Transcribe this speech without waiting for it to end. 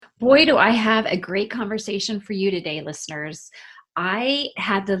Boy, do I have a great conversation for you today, listeners. I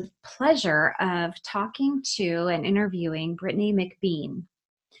had the pleasure of talking to and interviewing Brittany McBean.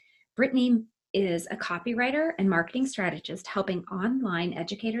 Brittany is a copywriter and marketing strategist helping online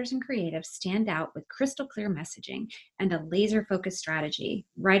educators and creatives stand out with crystal clear messaging and a laser focused strategy,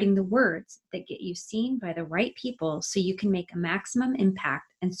 writing the words that get you seen by the right people so you can make a maximum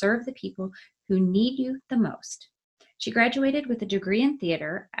impact and serve the people who need you the most. She graduated with a degree in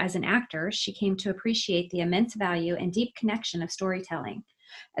theater. As an actor, she came to appreciate the immense value and deep connection of storytelling,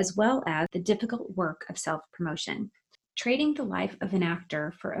 as well as the difficult work of self-promotion. Trading the life of an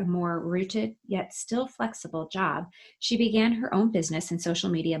actor for a more rooted yet still flexible job, she began her own business in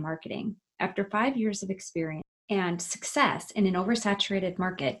social media marketing. After 5 years of experience and success in an oversaturated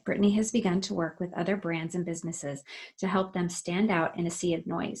market, Brittany has begun to work with other brands and businesses to help them stand out in a sea of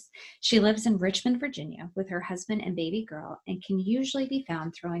noise. She lives in Richmond, Virginia with her husband and baby girl and can usually be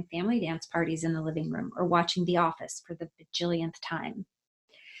found throwing family dance parties in the living room or watching The Office for the bajillionth time.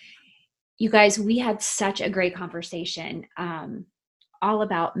 You guys, we had such a great conversation all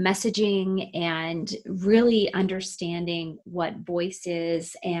about messaging and really understanding what voice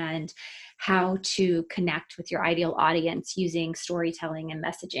is and how to connect with your ideal audience using storytelling and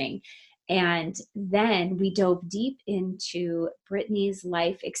messaging. And then we dove deep into Brittany's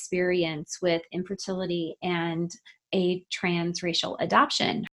life experience with infertility and a transracial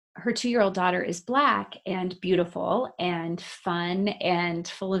adoption. Her 2-year-old daughter is Black and beautiful and fun and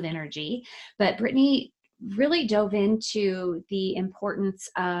full of energy. But Brittany really dove into the importance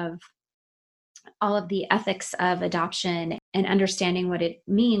of all of the ethics of adoption and understanding what it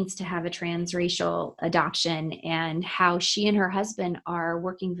means to have a transracial adoption and how she and her husband are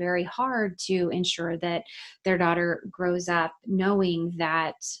working very hard to ensure that their daughter grows up knowing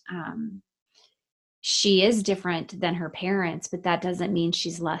that she is different than her parents, but that doesn't mean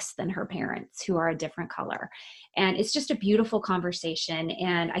she's less than her parents who are a different color. And it's just a beautiful conversation,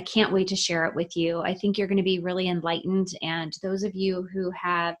 and I can't wait to share it with you. I think you're going to be really enlightened, and those of you who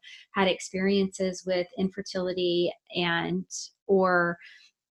have had experiences with infertility and or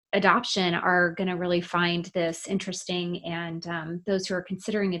adoption are going to really find this interesting, and those who are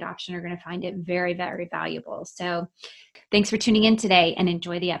considering adoption are going to find it very, very valuable. So thanks for tuning in today and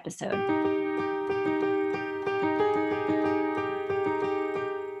enjoy the episode.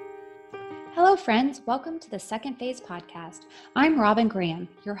 Hello, friends. Welcome to the Second Phase podcast. I'm Robin Graham,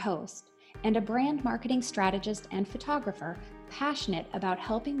 your host, and a brand marketing strategist and photographer passionate about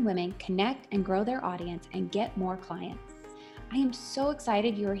helping women connect and grow their audience and get more clients. I am so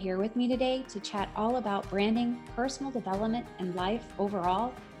excited you are here with me today to chat all about branding, personal development, and life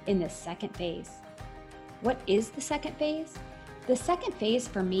overall in this second phase. What is the second phase? The second phase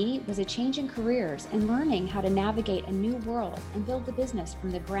for me was a change in careers and learning how to navigate a new world and build the business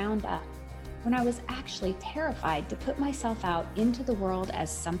from the ground up, when I was actually terrified to put myself out into the world as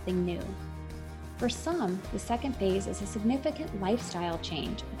something new. For some, the second phase is a significant lifestyle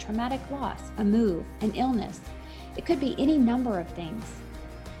change, a traumatic loss, a move, an illness. It could be any number of things.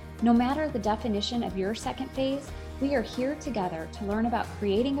 No matter the definition of your second phase, we are here together to learn about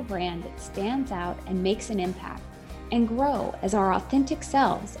creating a brand that stands out and makes an impact, and grow as our authentic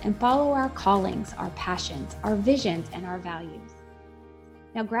selves and follow our callings, our passions, our visions, and our values.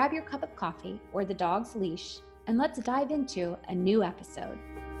 Now grab your cup of coffee or the dog's leash and let's dive into a new episode.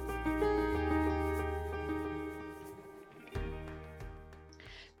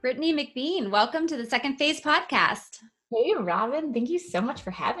 Brittany McBean, welcome to the Second Phase podcast. Hey, Robin. Thank you so much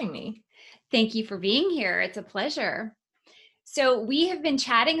for having me. Thank you for being here. It's a pleasure. So we have been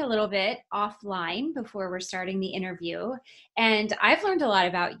chatting a little bit offline before we're starting the interview, and I've learned a lot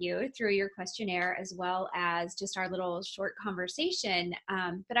about you through your questionnaire as well as just our little short conversation.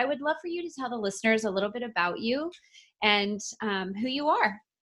 But I would love for you to tell the listeners a little bit about you and who you are.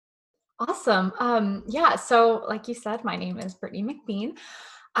 Awesome. So like you said, my name is Brittany McBean.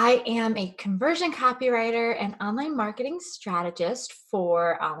 I am a conversion copywriter and online marketing strategist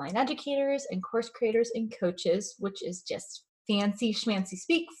for online educators and course creators and coaches, which is just fancy schmancy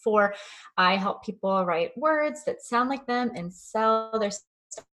speak for I help people write words that sound like them and sell their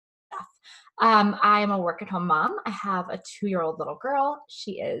stuff. I am a work-at-home mom. I have a 2-year-old little girl.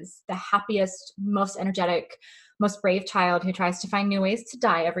 She is the happiest, most energetic, most brave child who tries to find new ways to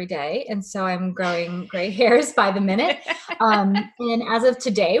die every day. And so I'm growing gray hairs by the minute. And as of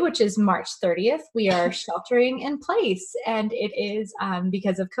today, which is March 30th, we are sheltering in place. And it is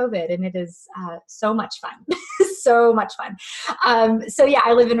because of COVID. And it is so much fun. So much fun.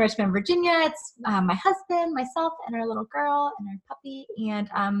 I live in Richmond, Virginia. It's my husband, myself, and our little girl and our puppy.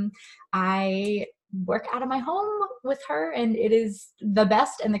 And I work out of my home with her. And it is the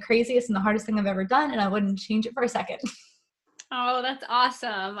best and the craziest and the hardest thing I've ever done. And I wouldn't change it for a second. Oh, that's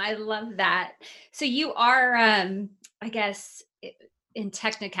awesome. I love that. So you are, I guess, in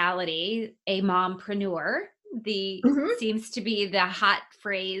technicality, a mompreneur. The Mhm. seems to be the hot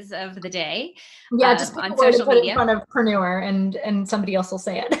phrase of the day Yeah, just pick a on word and social put it in media. front of preneur and somebody else will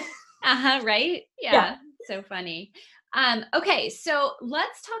say it. Right? Yeah. Yeah. So funny. Okay, so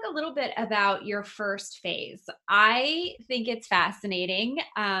let's talk a little bit about your first phase. I think it's fascinating.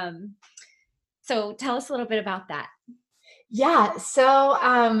 So tell us a little bit about that. Yeah. So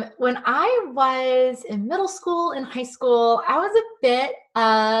when I was in middle school and high school, I was a bit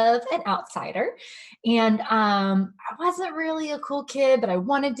of an outsider. And I wasn't really a cool kid, but I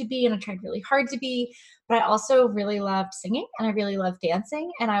wanted to be, and I tried really hard to be. But I also really loved singing and I really loved dancing,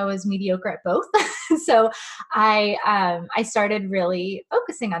 and I was mediocre at both. So I started really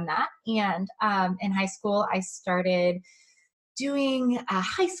focusing on that. And in high school, I started doing a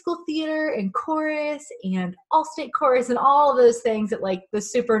high school theater and chorus and all state chorus and all of those things that like the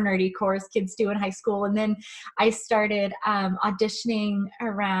super nerdy chorus kids do in high school. And then I started auditioning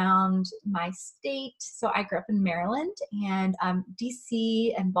around my state. So I grew up in Maryland, and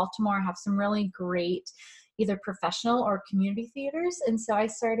DC and Baltimore have some really great either professional or community theaters. And so I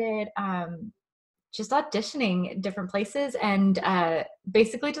started just auditioning at different places, and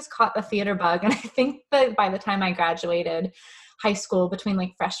basically just caught the theater bug. And I think that by the time I graduated high school, between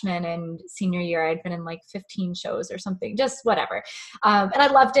like freshman and senior year, I'd been in like 15 shows or something, just whatever. And I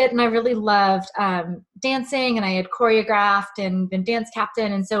loved it. And I really loved dancing, and I had choreographed and been dance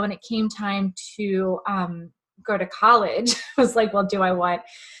captain. And so when it came time to go to college, I was like, well, do I want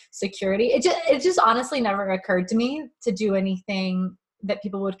security? It just honestly never occurred to me to do anything that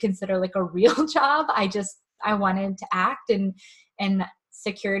people would consider like a real job. I wanted to act, and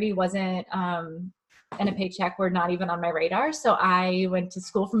security wasn't and a paycheck were not even on my radar. So I went to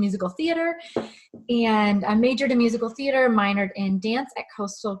school for musical theater, and I majored in musical theater, minored in dance at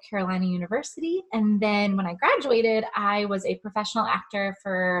Coastal Carolina University. And then when I graduated, I was a professional actor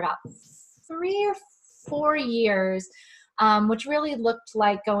for about 3 or 4 years, which really looked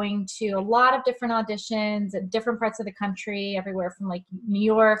like going to a lot of different auditions at different parts of the country, everywhere from like New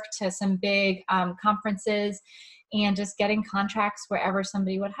York to some big conferences, and just getting contracts wherever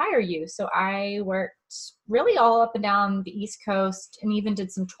somebody would hire you. So I worked really all up and down the East Coast, and even did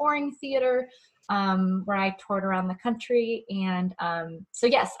some touring theater where I toured around the country. And so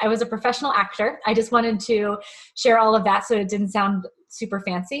yes, I was a professional actor. I just wanted to share all of that so it didn't sound super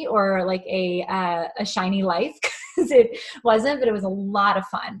fancy or like a shiny life, because it wasn't, but it was a lot of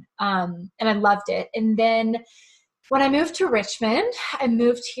fun. And I loved it. And then when I moved to Richmond, I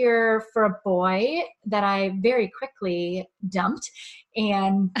moved here for a boy that I very quickly dumped,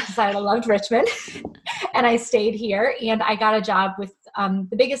 and decided I loved Richmond. And I stayed here, and I got a job with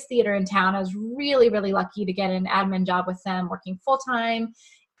the biggest theater in town. I was really, really lucky to get an admin job with them, working full time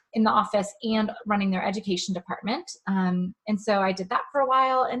in the office and running their education department. And so I did that for a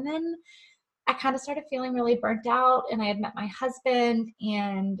while. And then I kind of started feeling really burnt out, and I had met my husband,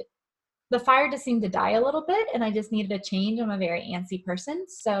 and the fire just seemed to die a little bit, and I just needed a change. I'm a very antsy person.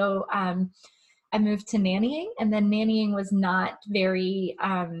 So I moved to nannying, and then nannying was not very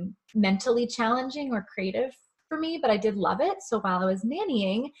mentally challenging or creative for me, but I did love it. So while I was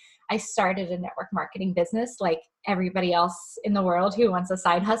nannying, I started a network marketing business like everybody else in the world who wants a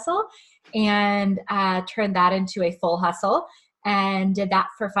side hustle, and turned that into a full hustle, and did that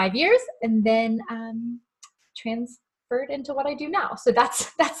for 5 years, and then transferred into what I do now. So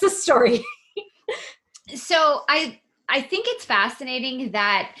that's the story. So I think it's fascinating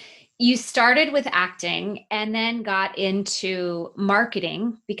that you started with acting and then got into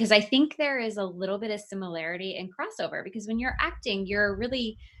marketing, because I think there is a little bit of similarity and crossover, because when you're acting, you're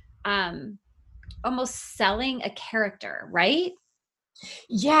really um, almost selling a character, right?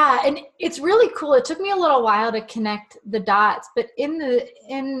 Yeah, and it's really cool. It took me a little while to connect the dots, but in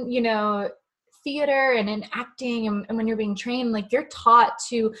theater and in acting, and when you're being trained, like you're taught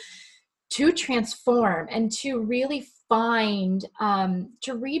to transform and to really find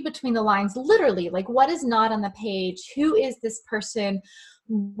to read between the lines, literally, like what is not on the page, who is this person,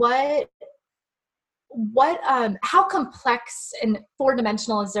 what how complex and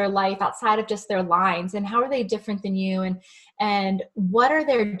four-dimensional is their life outside of just their lines, and how are they different than you, and what are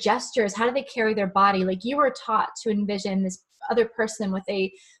their gestures, how do they carry their body. Like you were taught to envision this other person with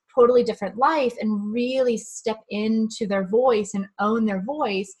a totally different life and really step into their voice and own their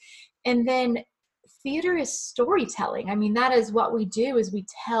voice. And then theater is storytelling. I mean, that is what we do, is we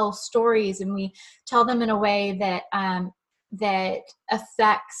tell stories, and we tell them in a way that that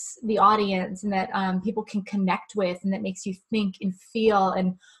affects the audience and that people can connect with, and that makes you think and feel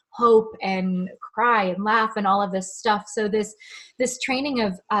and hope and cry and laugh and all of this stuff. So this training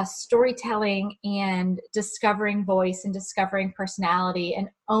of storytelling and discovering voice and discovering personality and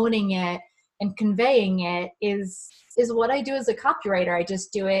owning it and conveying it is what I do as a copywriter. I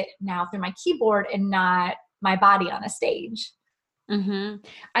just do it now through my keyboard and not my body on a stage. Mm-hmm.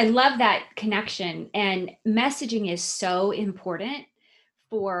 I love that connection, and messaging is so important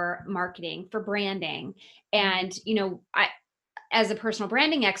for marketing, for branding. And, as a personal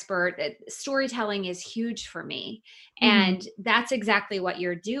branding expert, storytelling is huge for me. Mm-hmm. And that's exactly what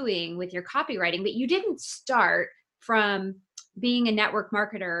you're doing with your copywriting. But you didn't start from being a network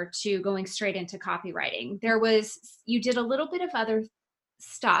marketer to going straight into copywriting. You did a little bit of other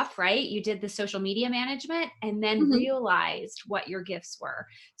stuff, right? You did the social media management and then Mm-hmm. realized what your gifts were.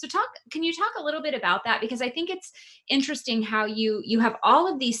 So can you talk a little bit about that? Because I think it's interesting how you have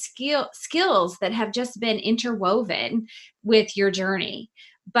all of these skills that have just been interwoven with your journey.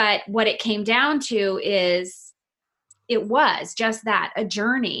 But what it came down to is it was just that, a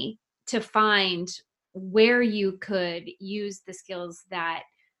journey to find where you could use the skills that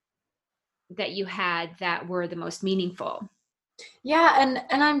you had that were the most meaningful. Yeah,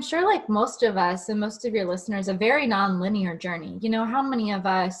 and I'm sure like most of us and most of your listeners, a very non-linear journey. You know, how many of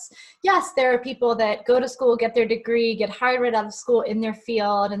us, yes, there are people that go to school, get their degree, get hired right out of school in their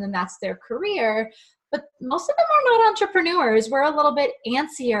field, and then that's their career. But most of them are not entrepreneurs. We're a little bit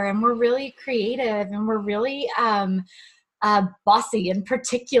antsier, and we're really creative, and we're really bossy in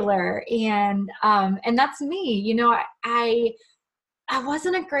particular. And that's me. You know, I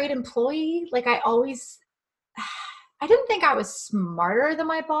wasn't a great employee. Like I didn't think I was smarter than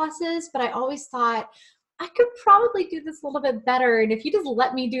my bosses, but I always thought I could probably do this a little bit better. And if you just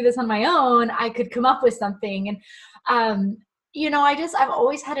let me do this on my own, I could come up with something. And, I've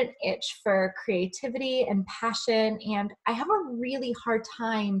always had an itch for creativity and passion. And I have a really hard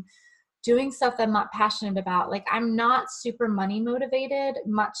time doing stuff that I'm not passionate about. Like, I'm not super money motivated,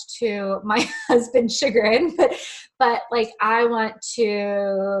 much to my husband's chagrin, but like I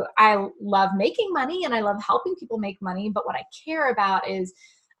love making money and I love helping people make money. But what I care about is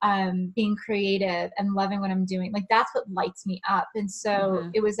being creative and loving what I'm doing. Like, that's what lights me up. And so Mm-hmm.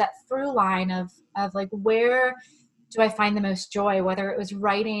 it was that through line of like, where do I find the most joy? Whether it was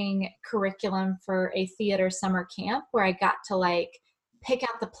writing curriculum for a theater summer camp where I got to like pick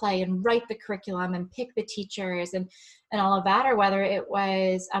out the play and write the curriculum and pick the teachers and all of that, or whether it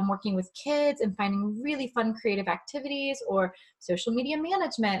was working with kids and finding really fun creative activities, or social media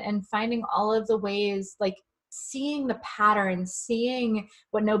management and finding all of the ways, like seeing the patterns, seeing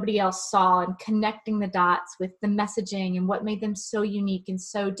what nobody else saw and connecting the dots with the messaging and what made them so unique and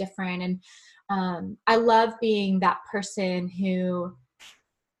so different. And I love being that person who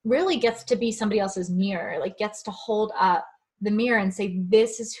really gets to be somebody else's mirror, like gets to hold up the mirror and say,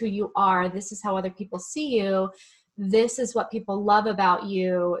 this is who you are. This is how other people see you. This is what people love about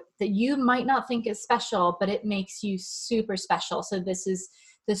you that you might not think is special, but it makes you super special. So this is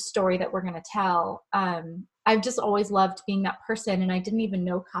the story that we're going to tell. I've just always loved being that person. And I didn't even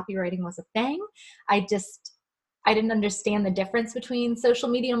know copywriting was a thing. I didn't understand the difference between social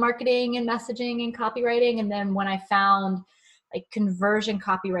media marketing and messaging and copywriting. And then when I found like conversion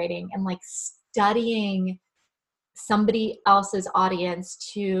copywriting and like studying somebody else's audience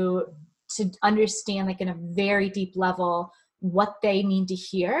to understand, like in a very deep level, what they need to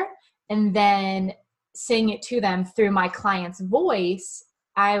hear, and then saying it to them through my client's voice,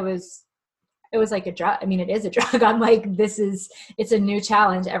 it was like a drug. I mean, it is a drug. I'm like, it's a new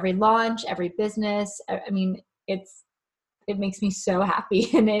challenge. Every launch, every business. I mean, it makes me so happy,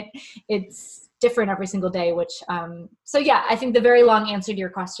 and it's different every single day, which, so yeah, I think the very long answer to your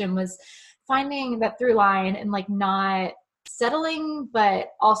question was finding that through line and like not settling,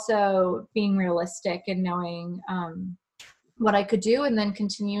 but also being realistic and knowing, what I could do, and then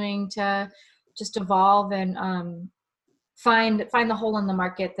continuing to just evolve and, find the hole in the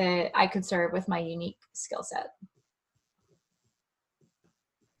market that I could serve with my unique skill set.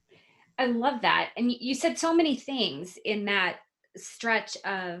 I love that. And you said so many things in that stretch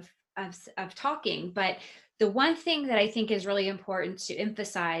of talking, but the one thing that I think is really important to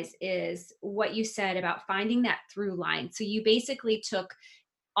emphasize is what you said about finding that through line. So you basically took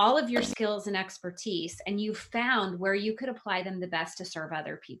all of your skills and expertise and you found where you could apply them the best to serve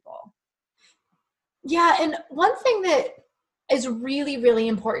other people. Yeah. And one thing that is really, really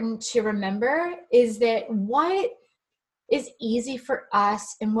important to remember is that what is easy for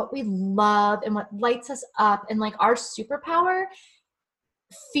us and what we love and what lights us up and like our superpower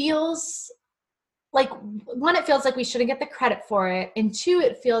feels like, one, it feels like we shouldn't get the credit for it. And two,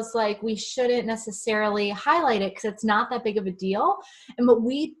 it feels like we shouldn't necessarily highlight it because it's not that big of a deal. And what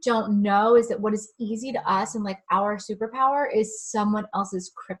we don't know is that what is easy to us and like our superpower is someone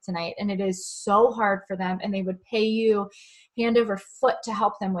else's kryptonite. And it is so hard for them, and they would pay you hand over foot to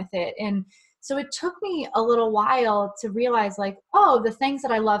help them with it. And so it took me a little while to realize, like, oh, the things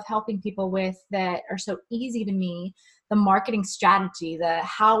that I love helping people with that are so easy to me, the marketing strategy, the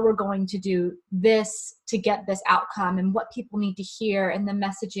how we're going to do this to get this outcome and what people need to hear, and the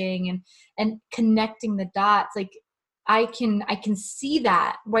messaging and connecting the dots. Like, I can see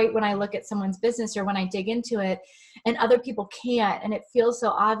that right when I look at someone's business or when I dig into it, and other people can't. And it feels so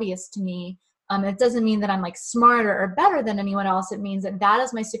obvious to me. It doesn't mean that I'm like smarter or better than anyone else. It means that that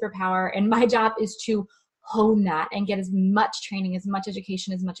is my superpower. And my job is to hone that and get as much training, as much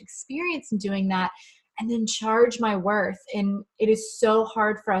education, as much experience in doing that, and then charge my worth. And it is so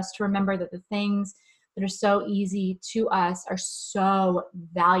hard for us to remember that the things that are so easy to us are so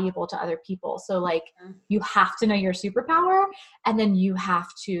valuable to other people. So like, you have to know your superpower, and then you have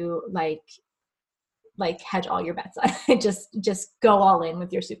to like hedge all your bets on it. Just go all in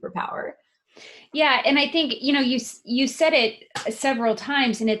with your superpower. Yeah. And I think, you said it several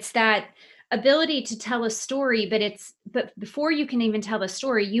times, and it's that ability to tell a story, but before you can even tell the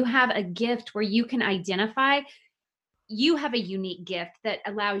story, you have a gift where you can identify. You have a unique gift that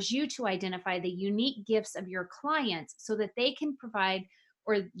allows you to identify the unique gifts of your clients so that they can provide,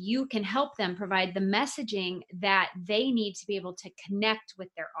 or you can help them provide the messaging that they need to be able to connect with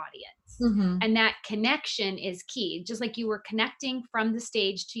their audience. Mm-hmm. And that connection is key. Just like you were connecting from the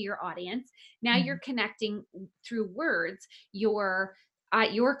stage to your audience, now Mm-hmm. you're connecting through words, your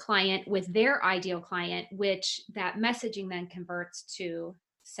client with their ideal client, which that messaging then converts to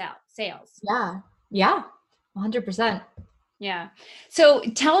sales. Yeah. Yeah. 100%. Yeah. So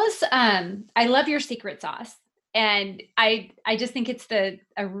tell us, I love your secret sauce. And I just think it's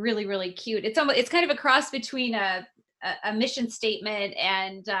a really, really cute. It's kind of a cross between a mission statement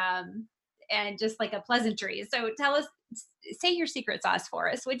and just like a pleasantry. So tell us, say your secret sauce for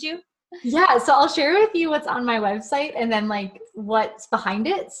us, would you? Yeah, so I'll share with you what's on my website and then like what's behind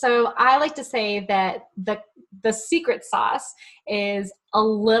it. So I like to say that the secret sauce is a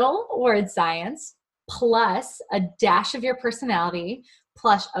little word science plus a dash of your personality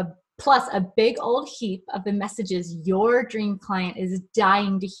plus a big old heap of the messages your dream client is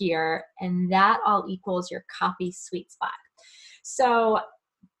dying to hear, and that all equals your copy sweet spot. So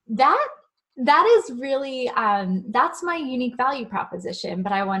that that is really that's my unique value proposition,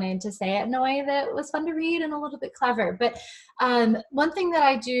 but I wanted to say it in a way that was fun to read and a little bit clever. But one thing that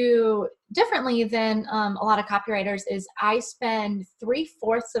I do differently than a lot of copywriters is I spend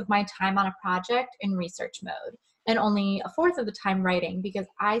 3/4 of my time on a project in research mode and only a fourth of the time writing, because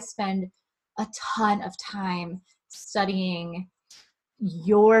I spend a ton of time studying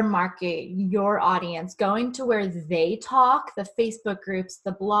your market, your audience, going to where they talk, the Facebook groups,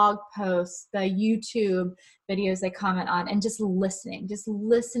 the blog posts, the YouTube videos they comment on, and just listening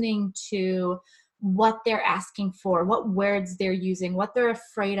to what they're asking for, what words they're using, what they're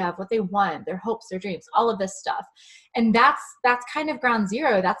afraid of, what they want, their hopes, their dreams, all of this stuff. And that's kind of ground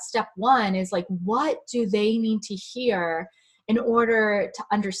zero. That's step one, is like, what do they need to hear in order to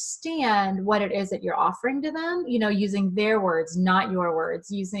understand what it is that you're offering to them, using their words, not your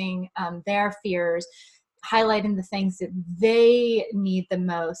words, using their fears, highlighting the things that they need the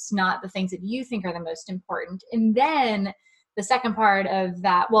most, not the things that you think are the most important. And then the second part of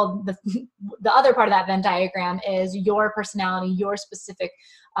that, well, the other part of that Venn diagram is your personality, your specific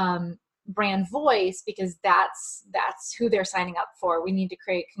brand voice, because that's who they're signing up for. We need to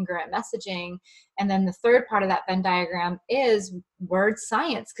create congruent messaging. And then the third part of that Venn diagram is word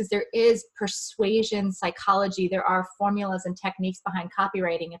science, because there is persuasion psychology. There are formulas and techniques behind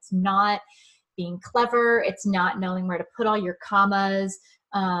copywriting. It's not being clever. It's not knowing where to put all your commas.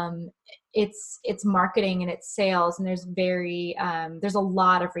 It's marketing and it's sales. And there's a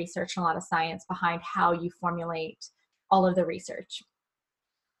lot of research and a lot of science behind how you formulate all of the research.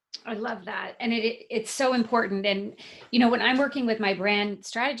 I love that. And it's so important. And, when I'm working with my brand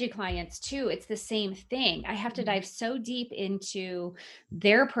strategy clients too, it's the same thing. I have to dive so deep into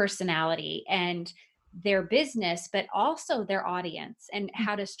their personality and their business, but also their audience and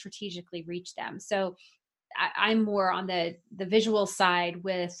how to strategically reach them. So I'm more on the visual side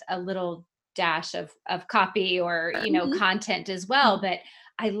with a little dash of copy or, Mhm. content as well. But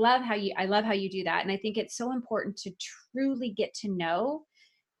I love how you do that. And I think it's so important to truly get to know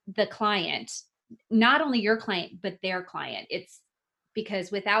the client, not only your client, but their client. It's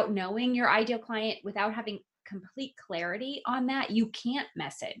because without knowing your ideal client, without having complete clarity on that, you can't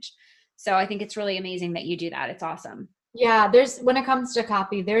message. So I think it's really amazing that you do that. It's awesome. Yeah, when it comes to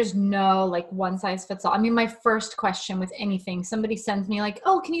copy, there's no like one size fits all. I mean, my first question with anything, somebody sends me like,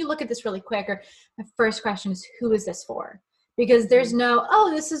 oh, can you look at this really quick? Or my first question is, who is this for? Because there's Mhm. no, oh,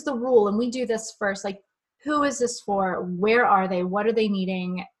 this is the rule and we do this first. Like, who is this for? Where are they? What are they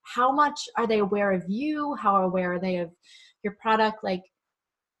needing? How much are they aware of you? How aware are they of your product? Like,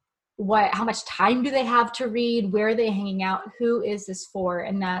 how much time do they have to read? Where are they hanging out? Who is this for?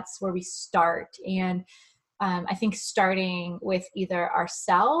 And that's where we start. And I think starting with either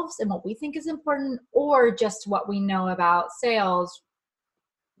ourselves and what we think is important, or just what we know about sales,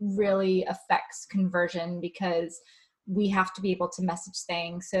 really affects conversion, because we have to be able to message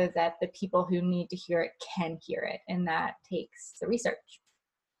things so that the people who need to hear it can hear it. And that takes the research.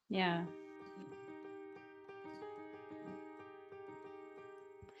 Yeah.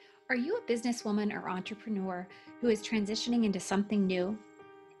 Are you a businesswoman or entrepreneur who is transitioning into something new,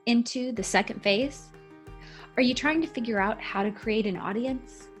 into the second phase? Are you trying to figure out how to create an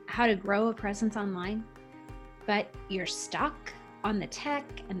audience, how to grow a presence online, but you're stuck on the tech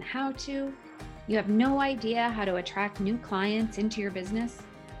and the how to? You have no idea how to attract new clients into your business?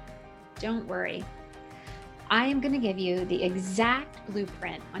 Don't worry. I am going to give you the exact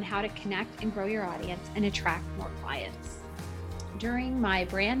blueprint on how to connect and grow your audience and attract more clients. During my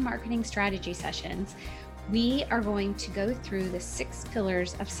brand marketing strategy sessions, we are going to go through the 6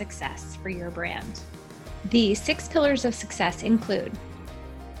 pillars of success for your brand. The 6 pillars of success include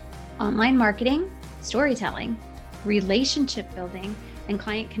online marketing, storytelling, relationship building and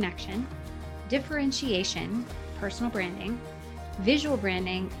client connection, differentiation, personal branding, visual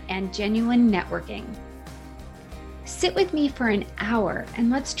branding, and genuine networking. Sit with me for an hour and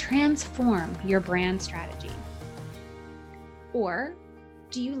let's transform your brand strategy. Or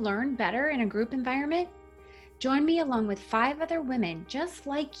do you learn better in a group environment? Join me along with 5 other women just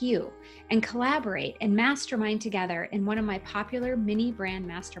like you and collaborate and mastermind together in one of my popular mini brand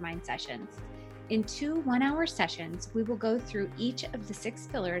mastermind sessions. In 2 one-hour sessions, we will go through each of the 6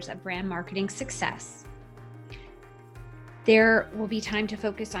 pillars of brand marketing success. There will be time to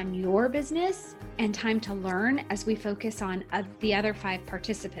focus on your business and time to learn as we focus on the other 5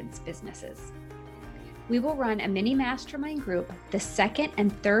 participants' businesses. We will run a mini mastermind group the 2nd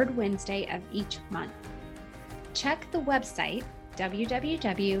and 3rd Wednesday of each month. Check the website,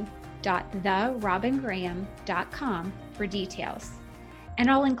 www.therobingraham.com, for details.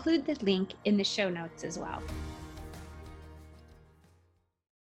 And I'll include the link in the show notes as well.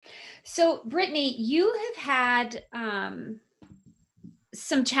 So, Brittany, you have had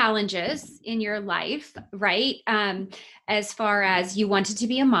some challenges in your life, right? As far as you wanted to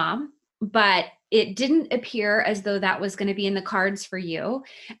be a mom, but it didn't appear as though that was going to be in the cards for you.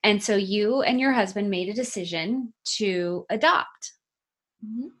 And so you and your husband made a decision to adopt.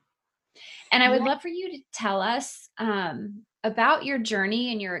 Mm-hmm. And I would Yeah. love for you to tell us about your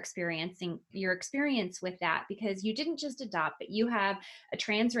journey and your experience with that, because you didn't just adopt, but you have a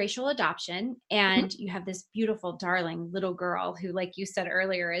transracial adoption, and you have this beautiful, darling little girl who, like you said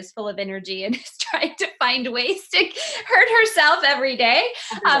earlier, is full of energy and is trying to find ways to hurt herself every day.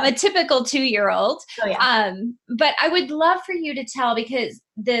 A typical 2-year-old. Oh, yeah. But I would love for you to tell, because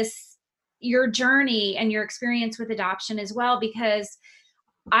your journey and your experience with adoption as well, because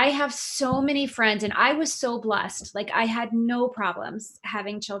I have so many friends and I was so blessed. Like, I had no problems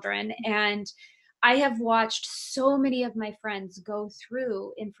having children, and I have watched so many of my friends go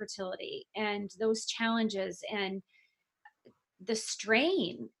through infertility and those challenges and the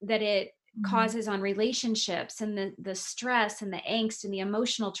strain that it causes on relationships, and the stress and the angst and the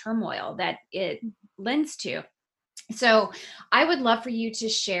emotional turmoil that it lends to. So I would love for you to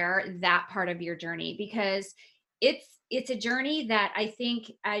share that part of your journey, because it's a journey that I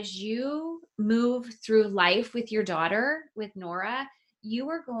think, as you move through life with your daughter, with Nora, you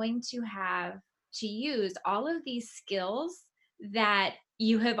are going to have to use all of these skills that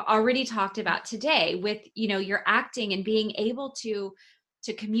you have already talked about today, with your acting and being able to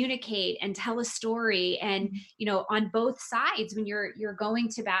communicate and tell a story, and on both sides, when you're going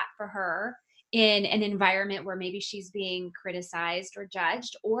to bat for her in an environment where maybe she's being criticized or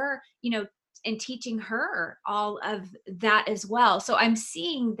judged, or and teaching her all of that as well. So I'm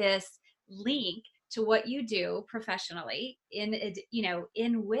seeing this link to what you do professionally in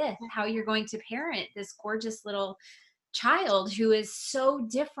with how you're going to parent this gorgeous little child who is so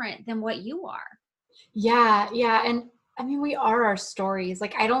different than what you are. Yeah, yeah. And I mean, we are our stories.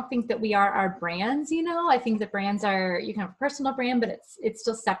 Like, I don't think that we are our brands, I think that brands are, you can have a personal brand, but it's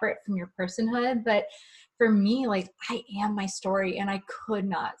still separate from your personhood. But for me, like, I am my story, and I could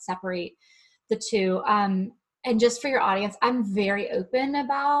not separate the two. And just for your audience, I'm very open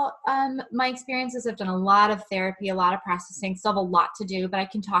about my experiences. I've done a lot of therapy, a lot of processing, still have a lot to do, but I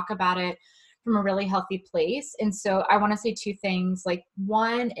can talk about it from a really healthy place. And so I want to say two things. Like,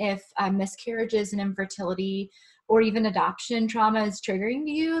 one, if miscarriages and infertility or even adoption trauma is triggering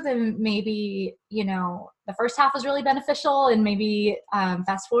you, then maybe, the first half was really beneficial, and maybe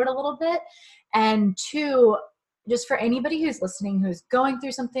fast forward a little bit. And two, just for anybody who's listening, who's going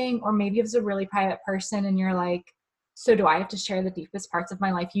through something, or maybe it's a really private person and you're like, so do I have to share the deepest parts of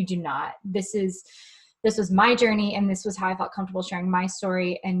my life? You do not. This was my journey, and this was how I felt comfortable sharing my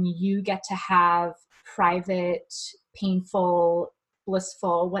story. And you get to have private, painful,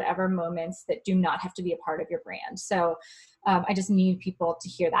 blissful, whatever moments that do not have to be a part of your brand. So I just need people to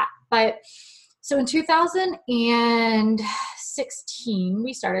hear that. But so in 2016,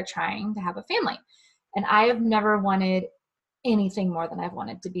 we started trying to have a family. And I have never wanted anything more than I've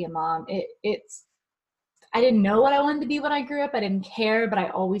wanted to be a mom. I didn't know what I wanted to be when I grew up. I didn't care, but I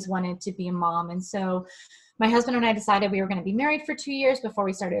always wanted to be a mom. And so my husband and I decided we were going to be married for 2 years before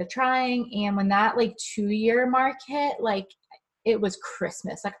we started trying. And when that 2-year mark hit, it was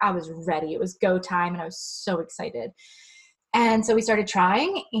Christmas. I was ready. It was go time, and I was so excited. And so we started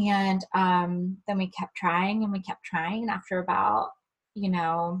trying, and then we kept trying and we kept trying. And after about,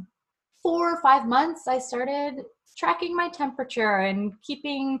 4 or 5 months, I started tracking my temperature and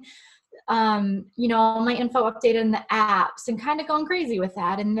keeping, all my info updated in the apps and kind of going crazy with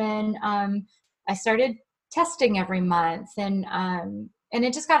that. And then I started testing every month, and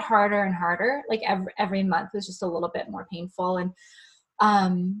it just got harder and harder. Every month was just a little bit more painful. And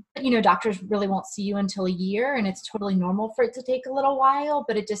doctors really won't see you until a year, and it's totally normal for it to take a little while,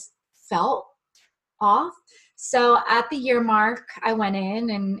 but it just felt off. So at the year mark, I went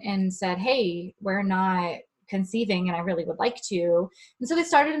in and said, hey, we're not conceiving, and I really would like to. And so they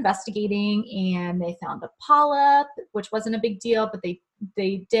started investigating, and they found a polyp, which wasn't a big deal, but they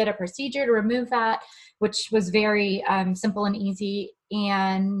did a procedure to remove that, which was very simple and easy.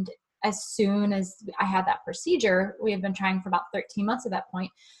 And as soon as I had that procedure, we had been trying for about 13 months at that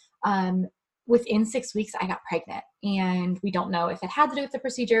point. Within 6 weeks, I got pregnant, and we don't know if it had to do with the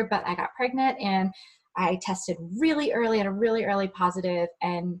procedure, but I got pregnant, and I tested really early, at a really early positive.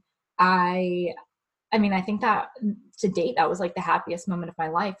 And I think that to date, that was the happiest moment of my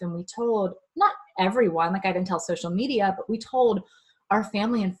life. And we told, not everyone, I didn't tell social media, but we told our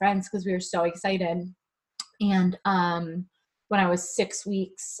family and friends because we were so excited. And when I was 6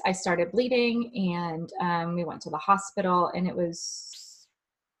 weeks, I started bleeding, and we went to the hospital, and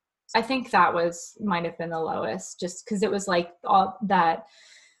I think that might have been the lowest, just because it was all that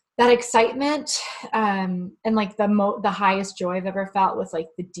excitement, and the highest joy I've ever felt was the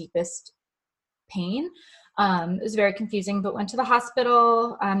deepest pain. It was very confusing, but went to the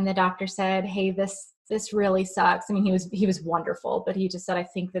hospital. The doctor said, hey, this really sucks. He was wonderful, but he just said, I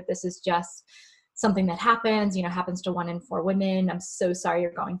think that this is just something that happens, happens to 1 in 4 women. I'm so sorry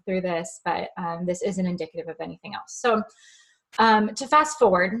you're going through this, but this isn't indicative of anything else. So to fast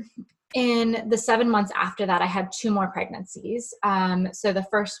forward, in the 7 months after that, I had 2 more pregnancies. So the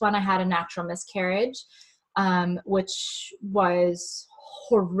first one, I had a natural miscarriage, which was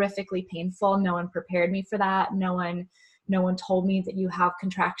horrifically painful. No one prepared me for that. No one told me that you have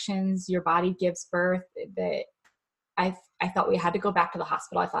contractions, your body gives birth. That I thought we had to go back to the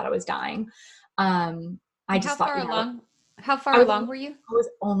hospital. I thought I was dying. I just thought, how far along were you? I was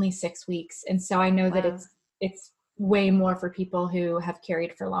only 6 weeks. And so I know that it's way more for people who have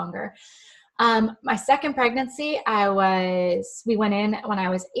carried for longer. My second pregnancy, we went in when I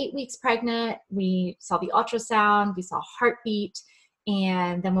was 8 weeks pregnant. We saw the ultrasound, we saw heartbeat.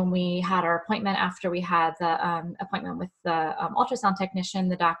 And then when we had our appointment, after we had the appointment with the ultrasound technician,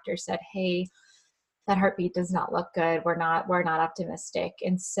 the doctor said, hey, that heartbeat does not look good. We're not optimistic.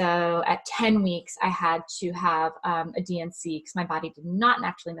 And so at 10 weeks, I had to have a DNC because my body did not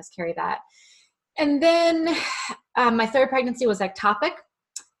naturally miscarry that. And then my third pregnancy was ectopic.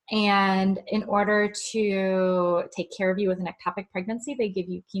 And in order to take care of you with an ectopic pregnancy, they give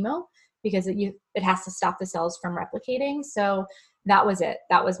you chemo because it has to stop the cells from replicating. So that was it.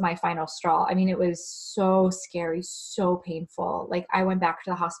 That was my final straw. It was so scary, so painful. I went back to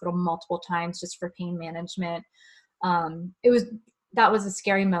the hospital multiple times just for pain management. That was a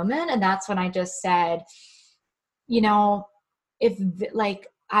scary moment. And that's when I just said, if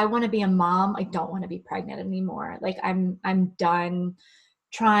I want to be a mom, I don't want to be pregnant anymore. I'm done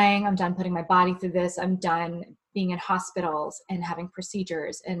trying. I'm done putting my body through this. I'm done being in hospitals and having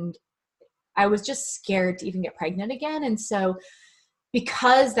procedures. And I was just scared to even get pregnant again. And so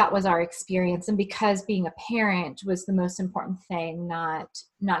because that was our experience, and because being a parent was the most important thing, not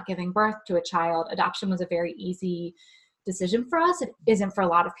giving birth to a child, adoption was a very easy decision for us. It isn't for a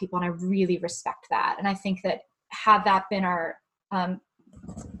lot of people, and I really respect that. And I think that had that been um,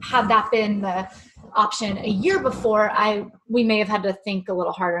 the option a year before, we may have had to think a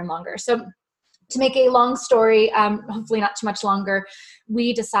little harder and longer. So to make a long story, hopefully not too much longer,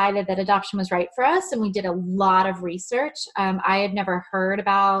 we decided that adoption was right for us, and we did a lot of research. I had never heard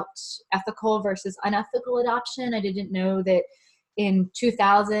about ethical versus unethical adoption. I didn't know that in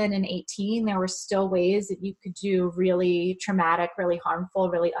 2018, there were still ways that you could do really traumatic, really harmful,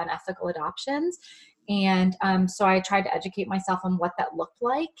 really unethical adoptions. And so I tried to educate myself on what that looked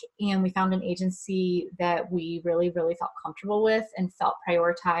like. And we found an agency that we really, really felt comfortable with and felt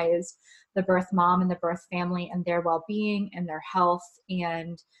prioritized the birth mom and the birth family and their well-being and their health,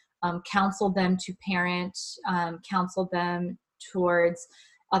 and counseled them to parent, counseled them towards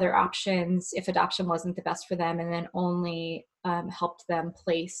other options if adoption wasn't the best for them, and then only helped them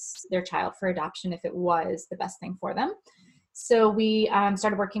place their child for adoption if it was the best thing for them. So we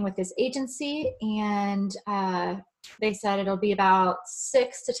started working with this agency, and they said it'll be about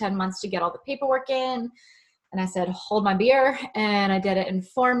 6 to 10 months to get all the paperwork in. And I said, hold my beer. And I did it in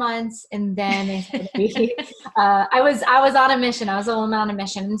 4 months. And then they said, I was on a mission. I was a woman on a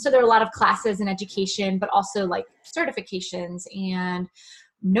mission. And so there were a lot of classes and education, but also like certifications and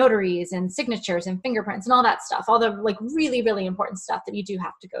notaries and signatures and fingerprints and all that stuff, all the like really, really important stuff that you do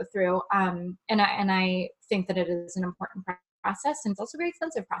have to go through. And I think that it is an important process, and it's also a very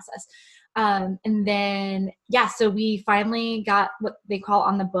expensive process. And then, so we finally got what they call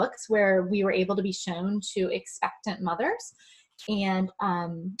on the books, where we were able to be shown to expectant mothers. And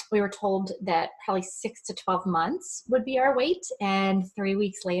we were told that probably 6 to 12 months would be our wait. And 3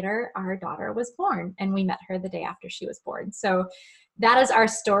 weeks later, our daughter was born, and we met her the day after she was born. So that is our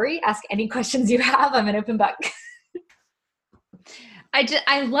story. Ask any questions you have. I'm an open book.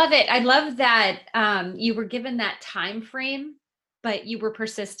 I love it. I love that you were given that time frame, but you were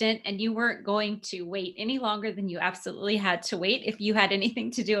persistent, and you weren't going to wait any longer than you absolutely had to wait if you had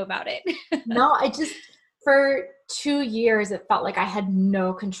anything to do about it. No, for 2 years, it felt like I had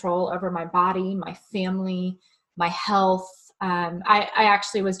no control over my body, my family, my health. I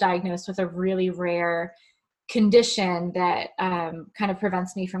actually was diagnosed with a really rare condition that kind of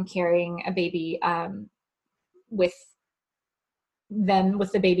prevents me from carrying a baby with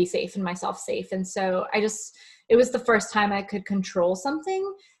the baby safe and myself safe. And so it was the first time I could control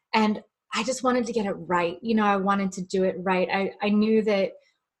something, and I just wanted to get it right. I wanted to do it right. I knew that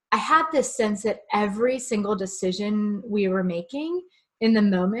I had this sense that every single decision we were making in the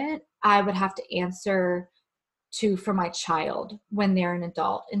moment, I would have to answer to for my child when they're an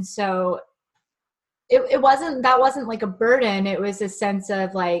adult. And so that wasn't like a burden. It was a sense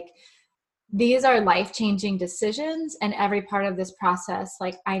of like, these are life-changing decisions, and every part of this process,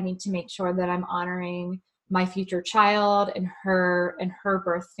 like, I need to make sure that I'm honoring my future child and her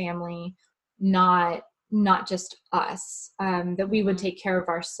birth family, not just us, that we would take care of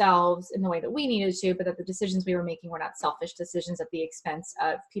ourselves in the way that we needed to, but that the decisions we were making were not selfish decisions at the expense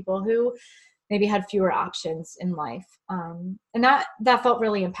of people who maybe had fewer options in life. And that felt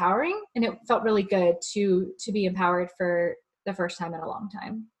really empowering, and it felt really good to be empowered for the first time in a long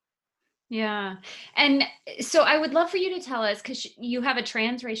time. Yeah. And so I would love for you to tell us, because you have a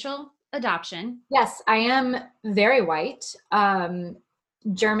transracial adoption. Yes, I am very white,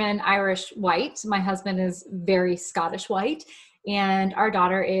 German, Irish white. My husband is very Scottish white, and our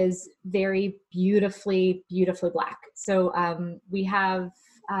daughter is very beautifully, beautifully Black. So we have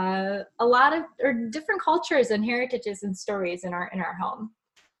a lot of different cultures and heritages and stories in our home.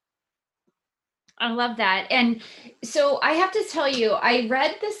 I love that. And so I have to tell you, I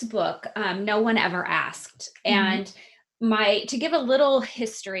read this book, No One Ever Asked. Mhm. And to give a little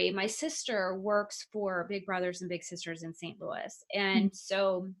history, my sister works for Big Brothers and Big Sisters in St. Louis. And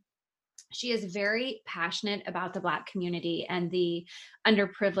so she is very passionate about the Black community and the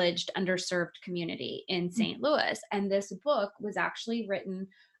underprivileged, underserved community in St. Louis. And this book was actually written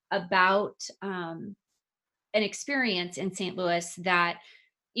about an experience in St. Louis that,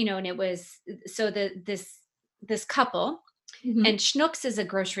 and it was so this couple, Mhm. and Schnucks is a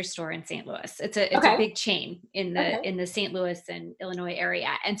grocery store in St. Louis. It's a Okay. big chain in Okay. the St. Louis and Illinois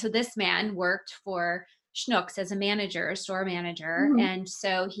area. And so this man worked for Schnucks as a store manager. Mhm. And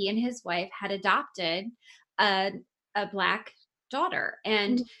so he and his wife had adopted a, a Black daughter.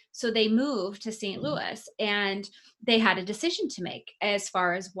 And Mhm. so they moved to St. Louis, and they had a decision to make as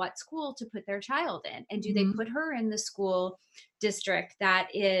far as what school to put their child in. And do they Mhm. put her in the school district that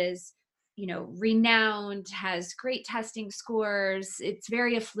is renowned, has great testing scores, it's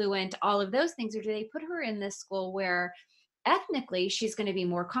very affluent, all of those things? Or do they put her in this school where ethnically she's going to be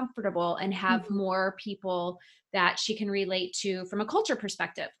more comfortable and have Mhm. more people that she can relate to from a culture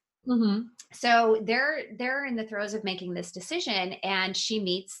perspective? Mhm. So they're in the throes of making this decision, and she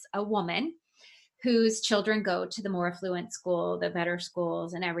meets a woman whose children go to the more affluent school, the better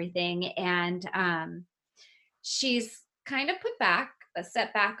schools and everything. And she's kind of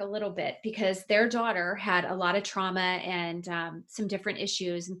set back a little bit because their daughter had a lot of trauma and some different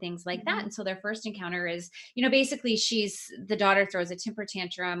issues and things like that. Mhm. And so their first encounter is, basically the daughter throws a temper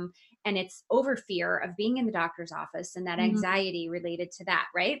tantrum, and it's over fear of being in the doctor's office and that Mhm. anxiety related to that,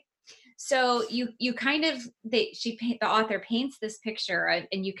 right? So you kind of the author paints this picture,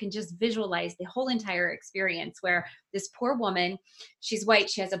 and you can just visualize the whole entire experience where this poor woman, she's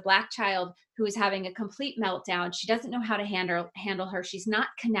white, she has a black child who is having a complete meltdown. She doesn't know how to handle her. She's not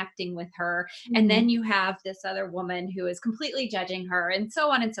connecting with her. And Mhm. then you have this other woman who is completely judging her, and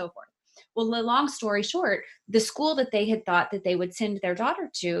so on and so forth. Well, the long story short, the school that they had thought that they would send their daughter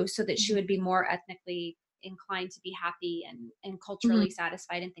to so that she Mhm. would be more ethnically inclined to be happy and culturally Mhm.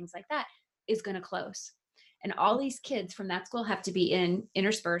 satisfied and things like that is going to close. And all these kids from that school have to be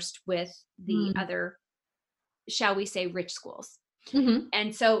interspersed with the Mhm. other, shall we say, rich schools. Mhm.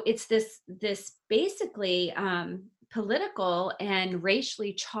 And so it's this basically political and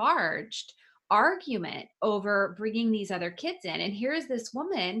racially charged argument over bringing these other kids in. And here's this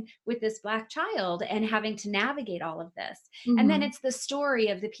woman with this black child and having to navigate all of this. And then Mhm. it's the story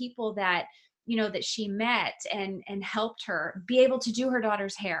of the people that that she met and helped her be able to do her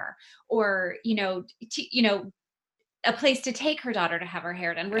daughter's hair, or a place to take her daughter to have her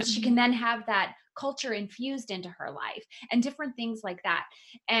hair done, where she can Mhm. then have that culture infused into her life and different things like that.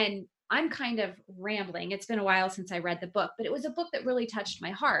 And I'm kind of rambling. It's been a while since I read the book, but it was a book that really touched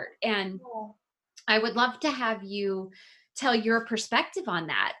my heart. And Yeah. I would love to have you tell your perspective on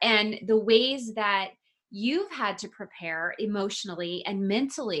that and the ways that you've had to prepare emotionally and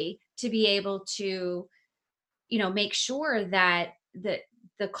mentally to be able to make sure that the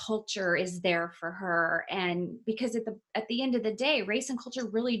culture is there for her. And because at the end of the day, race and culture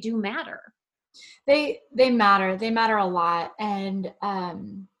really do matter. They matter. They matter a lot. And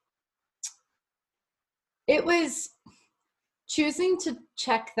it was choosing to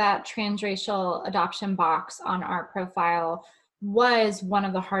check that transracial adoption box on our profile was one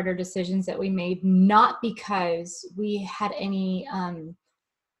of the harder decisions that we made, not because we had any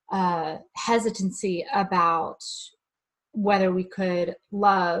hesitancy about whether we could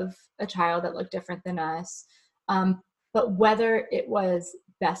love a child that looked different than us, um, but whether it was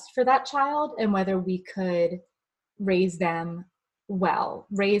best for that child and whether we could raise them well,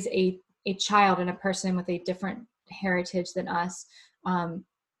 raise a child and a person with a different heritage than us,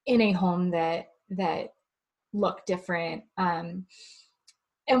 in a home that looked different. And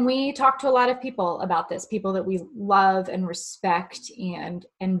we talked to a lot of people about this, people that we love and respect and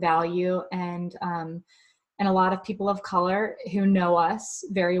value, and a lot of people of color who know us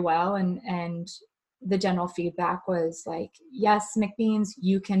very well. And the general feedback was like, yes, McBeans,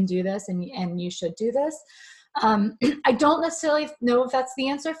 you can do this, and you should do this. I don't necessarily know if that's the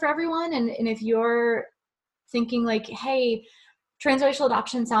answer for everyone. And if you're thinking like, hey, transracial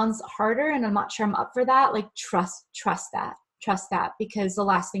adoption sounds harder and I'm not sure I'm up for that, like trust that, because the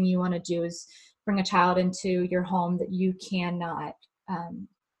last thing you want to do is bring a child into your home that you cannot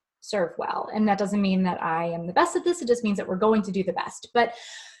serve well. And that doesn't mean that I am the best at this. It just means that we're going to do the best. But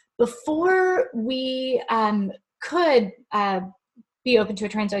before we could be open to a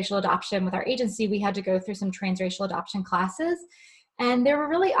transracial adoption with our agency, we had to go through some transracial adoption classes, and they were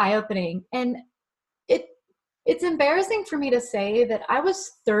really eye-opening. And it it's embarrassing for me to say that I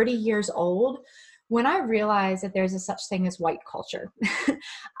was 30 years old when I realized that there's a such thing as white culture.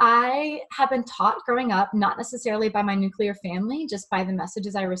 I have been taught growing up, not necessarily by my nuclear family, just by the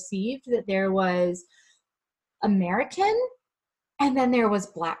messages I received, that there was American and then there was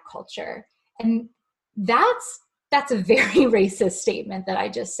Black culture. And that's a very racist statement that I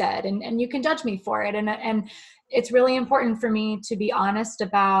just said. And you can judge me for it. And it's really important for me to be honest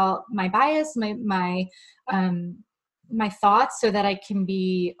about my bias, um, my thoughts, so that I can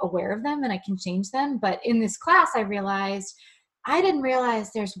be aware of them and I can change them. But in this class, I didn't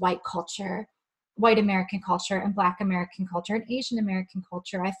realize there's white culture, white American culture, and Black American culture, and Asian American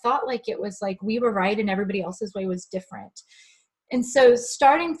culture. I thought like it was like we were right and everybody else's way was different. And so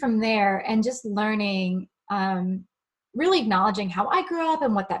starting from there and just learning, really acknowledging how I grew up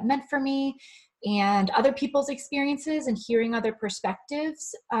and what that meant for me and other people's experiences and hearing other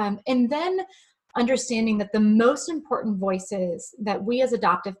perspectives. And then understanding that the most important voices that we as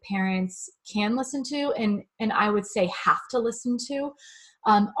adoptive parents can listen to, and I would say have to listen to,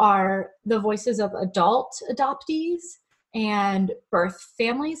 are the voices of adult adoptees and birth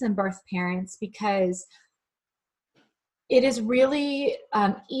families and birth parents, because it is really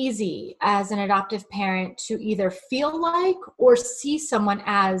easy as an adoptive parent to either feel like or see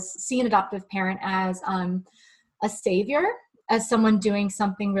an adoptive parent as a savior, as someone doing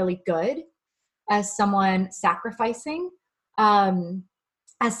something really good, as someone sacrificing,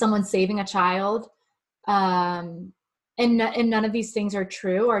 as someone saving a child. And none of these things are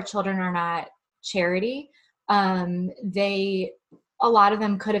true. Our children are not charity. A lot of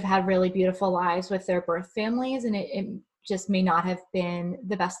them could have had really beautiful lives with their birth families, and it just may not have been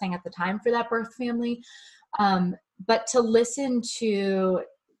the best thing at the time for that birth family. But to listen to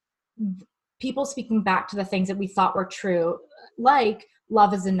people speaking back to the things that we thought were true, like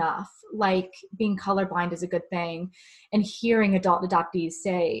love is enough, like being colorblind is a good thing, and hearing adult adoptees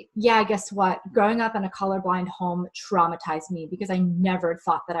say, yeah, guess what? Growing up in a colorblind home traumatized me because I never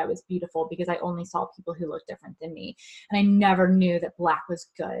thought that I was beautiful because I only saw people who looked different than me. And I never knew that Black was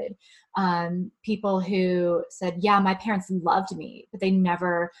good. People who said, yeah, my parents loved me, but they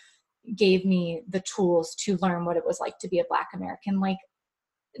never gave me the tools to learn what it was like to be a Black American. Like,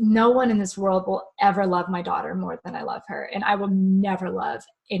 no one in this world will ever love my daughter more than I love her. And I will never love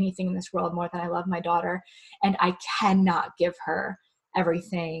anything in this world more than I love my daughter. And I cannot give her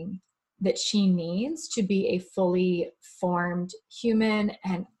everything that she needs to be a fully formed human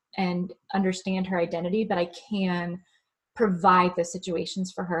and understand her identity. But I can provide the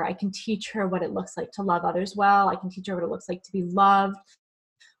situations for her. I can teach her what it looks like to love others well. I can teach her what it looks like to be loved,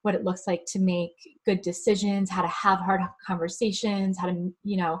 what it looks like to make good decisions, how to have hard conversations, how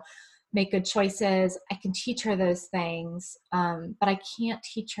to, make good choices. I can teach her those things, but I can't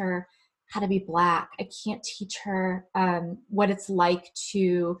teach her how to be Black. I can't teach her what it's like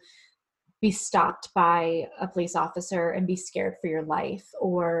to be stopped by a police officer and be scared for your life,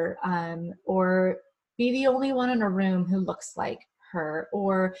 or be the only one in a room who looks like her,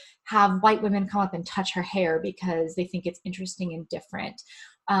 or have white women come up and touch her hair because they think it's interesting and different.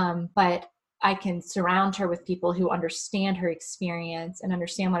 But I can surround her with people who understand her experience and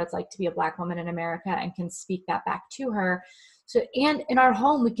understand what it's like to be a Black woman in America and can speak that back to her. So, and in our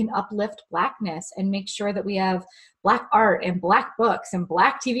home, we can uplift Blackness and make sure that we have Black art and Black books and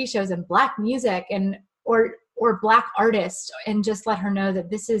Black TV shows and Black music or Black artists, and just let her know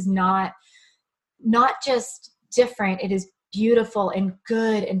that this is not just different. It is beautiful and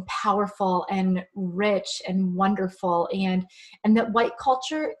good and powerful and rich and wonderful, and that white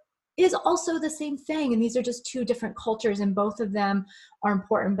culture is also the same thing, and these are just two different cultures, and both of them are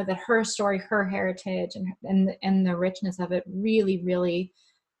important, but that her story, her heritage, and the richness of it really, really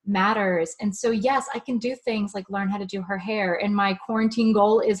matters. And so, yes, I can do things like learn how to do her hair, and my quarantine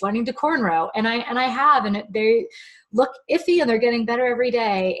goal is learning to cornrow, and I have, and they look iffy and they're getting better every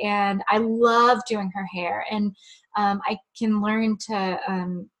day, and I love doing her hair, and I can learn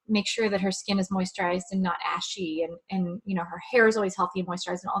to make sure that her skin is moisturized and not ashy, and her hair is always healthy and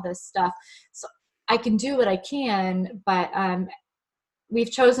moisturized and all this stuff. So I can do what I can, but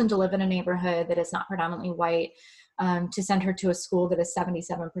we've chosen to live in a neighborhood that is not predominantly white, to send her to a school that is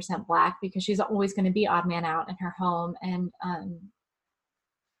 77% Black, because she's always going to be odd man out in her home, and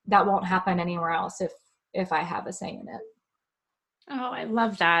that won't happen anywhere else if I have a say in it. Oh, I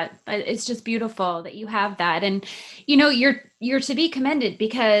love that. It's just beautiful that you have that. And, you're to be commended,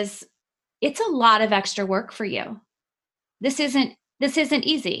 because it's a lot of extra work for you. This isn't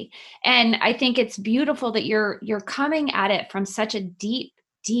easy. And I think it's beautiful that you're coming at it from such a deep,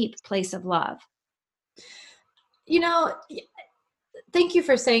 deep place of love. Thank you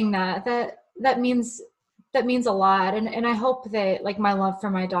for saying that. That means a lot. And I hope that, like, my love for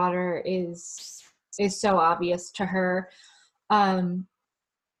my daughter is so obvious to her. From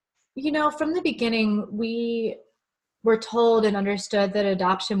the beginning, we were told and understood that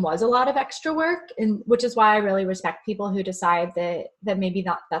adoption was a lot of extra work, and which is why I really respect people who decide that maybe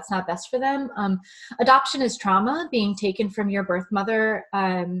that's not best for them. Adoption is trauma. Being taken from your birth mother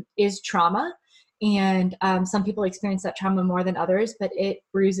is trauma. And some people experience that trauma more than others, but it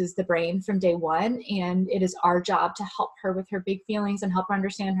bruises the brain from day one. And it is our job to help her with her big feelings and help her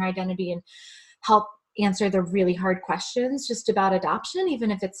understand her identity and help answer the really hard questions just about adoption, even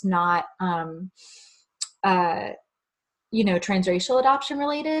if it's not, transracial adoption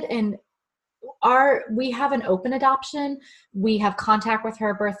related. And we have an open adoption. We have contact with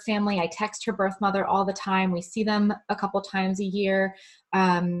her birth family. I text her birth mother all the time. We see them a couple times a year.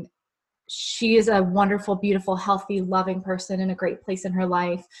 she is a wonderful, beautiful, healthy, loving person in a great place in her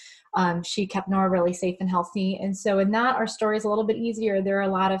life. She kept Noah really safe and healthy. And so in that, our story is a little bit easier. There are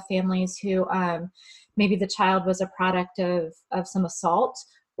a lot of families who maybe the child was a product of some assault,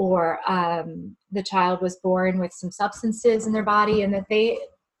 or the child was born with some substances in their body, and that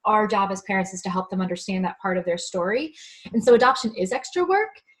our job as parents is to help them understand that part of their story. And so adoption is extra work.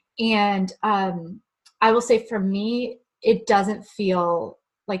 And I will say for me, it doesn't feel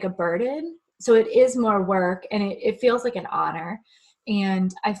like a burden. So it is more work, and it feels like an honor.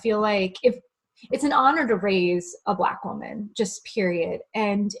 And I feel like if it's an honor to raise a Black woman, just period.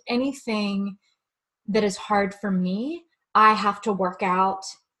 And anything that is hard for me, I have to work out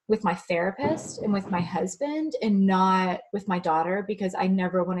with my therapist and with my husband, and not with my daughter, because I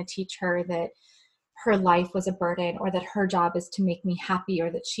never want to teach her that her life was a burden, or that her job is to make me happy, or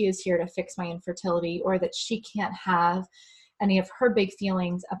that she is here to fix my infertility, or that she can't have any of her big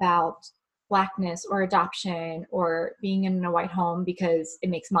feelings about Blackness or adoption or being in a white home because it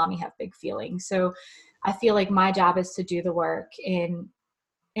makes mommy have big feelings. So I feel like my job is to do the work in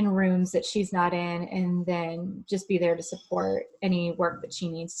rooms that she's not in, and then just be there to support any work that she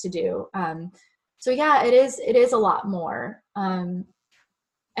needs to do. So yeah, it is a lot more. And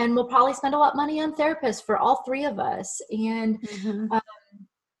we'll probably spend a lot of money on therapists for all three of us. And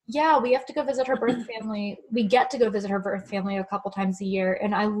yeah, we have to go visit her birth family. We get to go visit her birth family a couple times a year.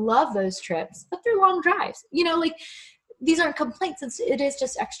 And I love those trips, but they're long drives. Like, these aren't complaints. It is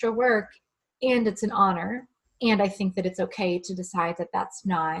just extra work, and it's an honor. And I think that it's okay to decide that that's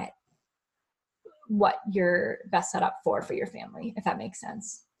not what you're best set up for your family, if that makes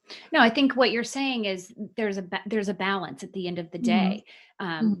sense. No, I think what you're saying is there's a balance at the end of the day,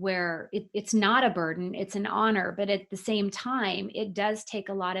 where it's not a burden, it's an honor, but at the same time, it does take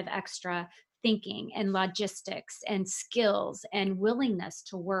a lot of extra thinking and logistics and skills and willingness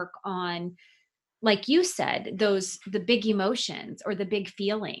to work on, like you said, the big emotions or the big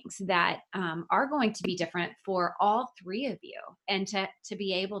feelings that are going to be different for all three of you, and to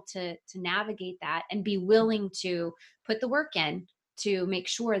be able to navigate that and be willing to put the work in to make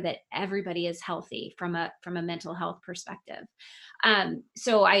sure that everybody is healthy from a mental health perspective.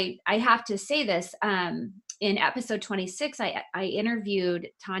 So I have to say this, in episode 26, I interviewed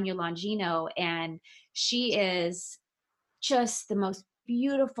Tanya Longino, and she is just the most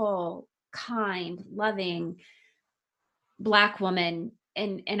beautiful, kind, loving Black woman.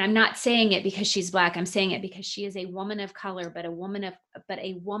 And I'm not saying it because she's Black. I'm saying it because she is a woman of color, but a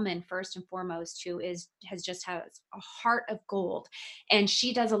woman first and foremost, who has a heart of gold. And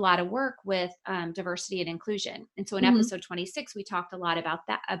she does a lot of work with diversity and inclusion. And so in episode 26, we talked a lot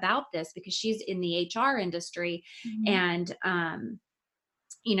about this because she's in the HR industry, and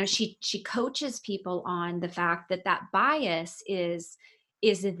she coaches people on the fact that bias is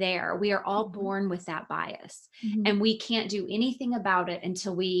there. We are all born with that bias, and we can't do anything about it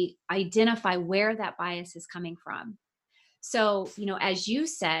until we identify where that bias is coming from. So, as you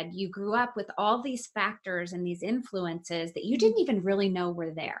said, you grew up with all these factors and these influences that you didn't even really know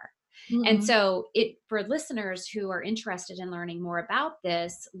were there. And so for listeners who are interested in learning more about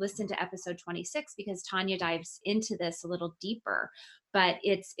this, listen to episode 26, because Tanya dives into this a little deeper. But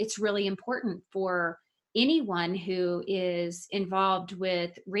it's really important for anyone who is involved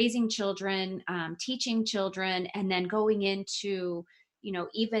with raising children, teaching children, and then going into,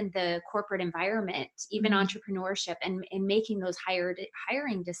 even the corporate environment, even entrepreneurship, and making those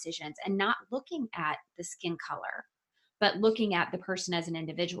hiring decisions, and not looking at the skin color, but looking at the person as an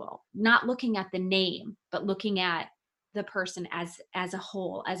individual, not looking at the name, but looking at the person as a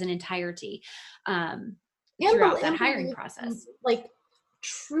whole, as an entirety, throughout that hiring process. Like,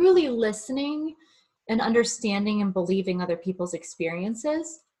 truly listening and understanding and believing other people's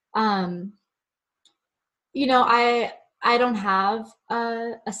experiences. I don't have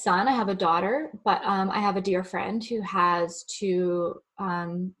a son. I have a daughter, but I have a dear friend who has two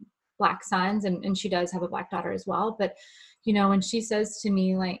Black sons, and she does have a Black daughter as well. But, when she says to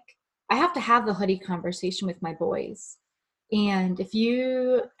me, like, I have to have the hoodie conversation with my boys. And if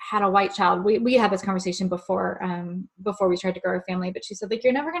you had a white child, we had this conversation before we tried to grow our family, but she said, like,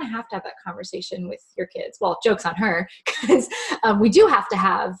 you're never going to have that conversation with your kids. Well, joke's on her, because we do have to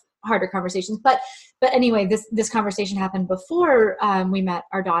have harder conversations. But anyway, this conversation happened before we met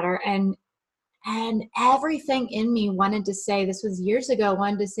our daughter, and everything in me wanted to say, this was years ago,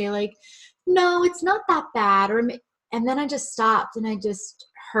 wanted to say, like, no, it's not that bad. And then I just stopped, and I just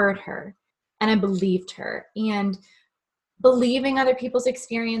heard her, and I believed her. And believing other people's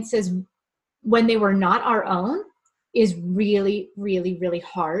experiences when they were not our own is really, really, really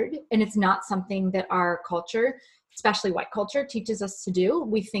hard. And it's not something that our culture especially white culture, teaches us to do.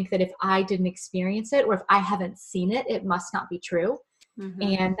 We think that if I didn't experience it or if I haven't seen it, it must not be true. Mm-hmm.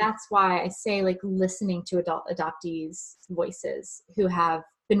 And that's why I say, like, listening to adult adoptees' voices who have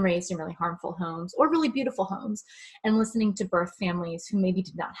been raised in really harmful homes or really beautiful homes, and listening to birth families who maybe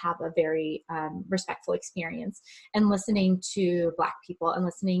did not have a very respectful experience, and listening to Black people, and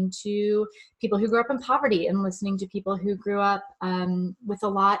listening to people who grew up in poverty, and listening to people who grew up with a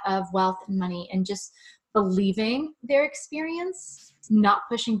lot of wealth and money, and just believing their experience, not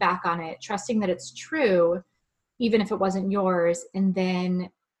pushing back on it, trusting that it's true, even if it wasn't yours, and then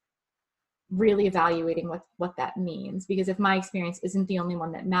really evaluating what that means. Because if my experience isn't the only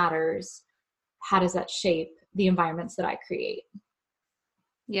one that matters, how does that shape the environments that I create?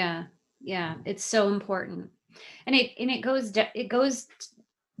 Yeah. Yeah. It's so important. And it goes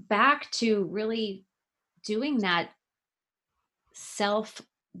back to really doing that self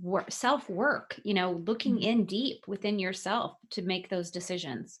work, looking Mhm. in deep within yourself to make those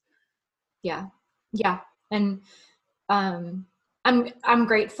decisions. Yeah. Yeah. And um I'm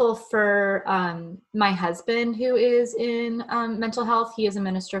grateful for my husband, who is in mental health. He is a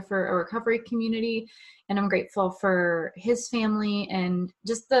minister for a recovery community, and I'm grateful for his family and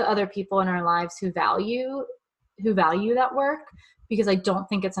just the other people in our lives who value that work, because I don't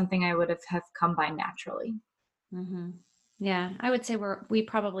think it's something I would have come by naturally. Hmm. Yeah, I would say we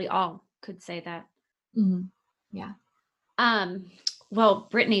probably all could say that. Hmm. Yeah. Um, well,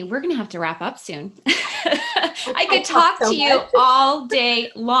 Brittany, we're going to have to wrap up soon. I I could talk talk so to you much. all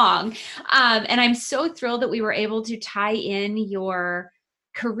day long. And I'm so thrilled that we were able to tie in your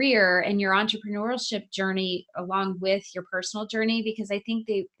career and your entrepreneurship journey along with your personal journey, because I think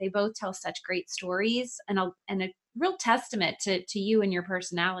they both tell such great stories, and a real testament to you and your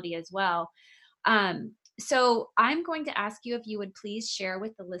personality as well. So I'm going to ask you if you would please share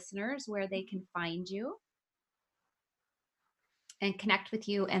with the listeners where they can find you and connect with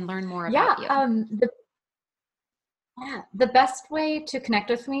you and learn more Yeah. about you. The best way to connect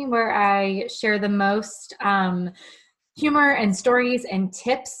with me, where I share the most humor and stories and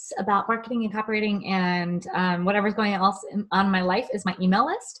tips about marketing and copywriting and whatever's going else on my life, is my email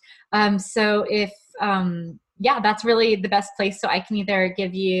list. So if yeah, that's really the best place. So I can either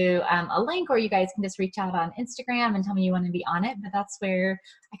give you a link, or you guys can just reach out on Instagram and tell me you want to be on it. But that's where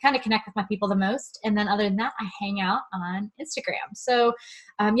I kind of connect with my people the most. And then other than that, I hang out on Instagram. So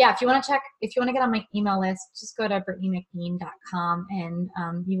yeah, if you want to get on my email list, just go to brittanyMcBean.com,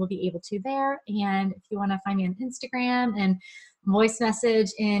 and you will be able to there. And if you want to find me on Instagram and voice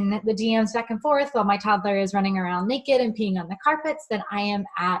message in the DMs back and forth while my toddler is running around naked and peeing on the carpets, then I am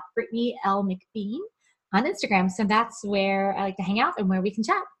at Brittany L. McBean on Instagram. So that's where I like to hang out and where we can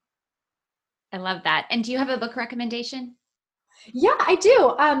chat. I love that. And do you have a book recommendation? Yeah, I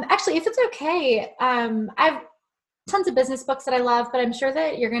do. Actually, if it's okay, I have tons of business books that I love, but I'm sure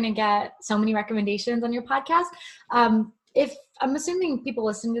that you're going to get so many recommendations on your podcast. If I'm assuming people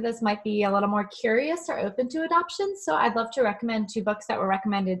listening to this might be a little more curious or open to adoption, so I'd love to recommend two books that were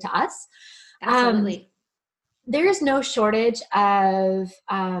recommended to us. Um, Absolutely. there is no shortage of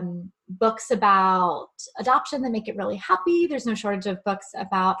books about adoption that make it really happy. There's no shortage of books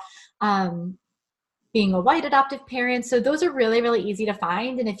about um, being a white adoptive parent. So those are really, really easy to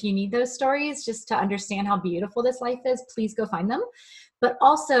find. And if you need those stories just to understand how beautiful this life is, please go find them. But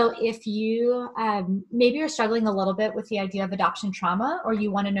also, if you maybe are struggling a little bit with the idea of adoption trauma, or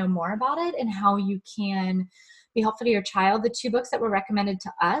you want to know more about it and how you can be helpful to your child, the two books that were recommended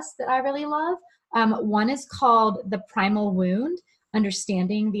to us that I really love, one is called The Primal Wound: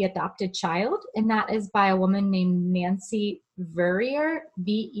 Understanding the Adopted Child, and that is by a woman named Nancy Verrier,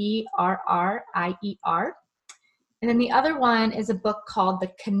 Verrier. And then the other one is a book called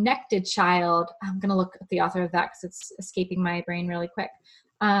The Connected Child. I'm going to look at the author of that because it's escaping my brain really quick.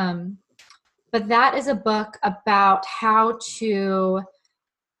 But that is a book about how to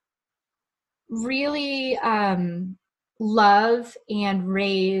really love and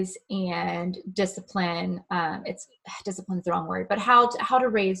raise and discipline. It's discipline's the wrong word, but how to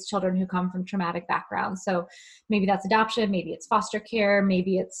raise children who come from traumatic backgrounds. So maybe that's adoption, maybe it's foster care,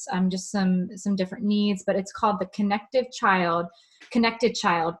 maybe it's just some different needs. But it's called The Connected Child: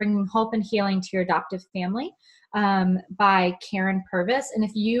 Bringing Hope and Healing to Your Adoptive Family, by Karen Purvis. And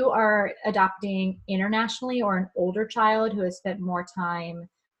if you are adopting internationally, or an older child who has spent more time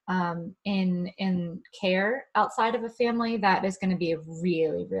in care outside of a family, that is going to be a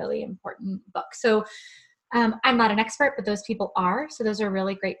really, really important book. So I'm not an expert, but those people are. So those are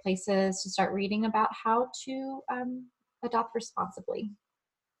really great places to start reading about how to adopt responsibly.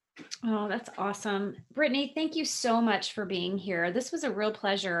 Oh, that's awesome. Brittany, thank you so much for being here. This was a real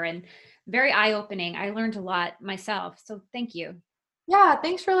pleasure. And very eye-opening. I learned a lot myself. So thank you. Yeah,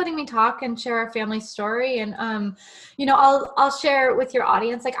 thanks for letting me talk and share our family story. And I'll share with your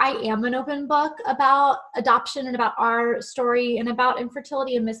audience. Like, I am an open book about adoption and about our story and about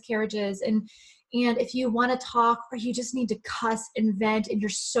infertility and miscarriages. And if you want to talk, or you just need to cuss and vent, and you're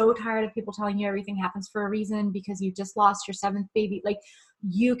so tired of people telling you everything happens for a reason because you just lost your seventh baby, like,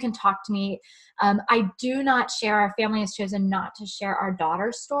 you can talk to me. I do not share, our family has chosen not to share our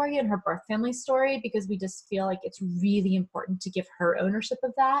daughter's story and her birth family story because we just feel like it's really important to give her ownership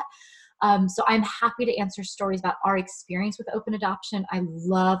of that. So I'm happy to answer stories about our experience with open adoption. I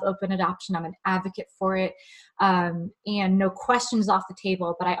love open adoption. I'm an advocate for it. And no questions off the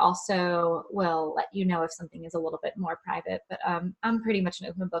table, but I also will let you know if something is a little bit more private. But I'm pretty much an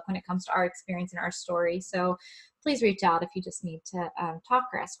open book when it comes to our experience and our story. So please reach out if you just need to talk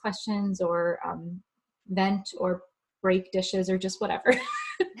or ask questions or vent or break dishes or just whatever.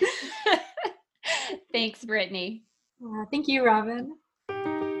 Thanks, Brittany. Thank you, Robin.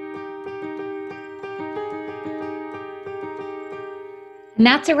 And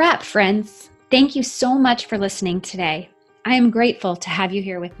that's a wrap, friends. Thank you so much for listening today. I am grateful to have you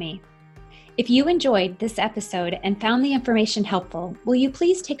here with me. If you enjoyed this episode and found the information helpful, will you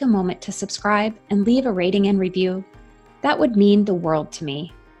please take a moment to subscribe and leave a rating and review? That would mean the world to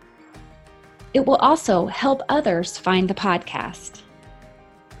me. It will also help others find the podcast.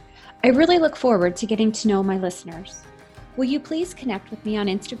 I really look forward to getting to know my listeners. Will you please connect with me on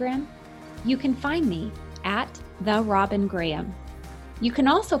Instagram? You can find me at The Robin Graham. You can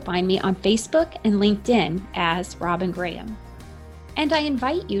also find me on Facebook and LinkedIn as Robin Graham. And I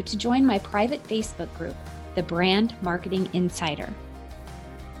invite you to join my private Facebook group, The Brand Marketing Insider.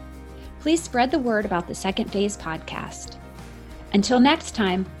 Please spread the word about the Second Phase podcast. Until next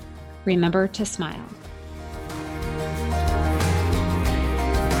time, remember to smile.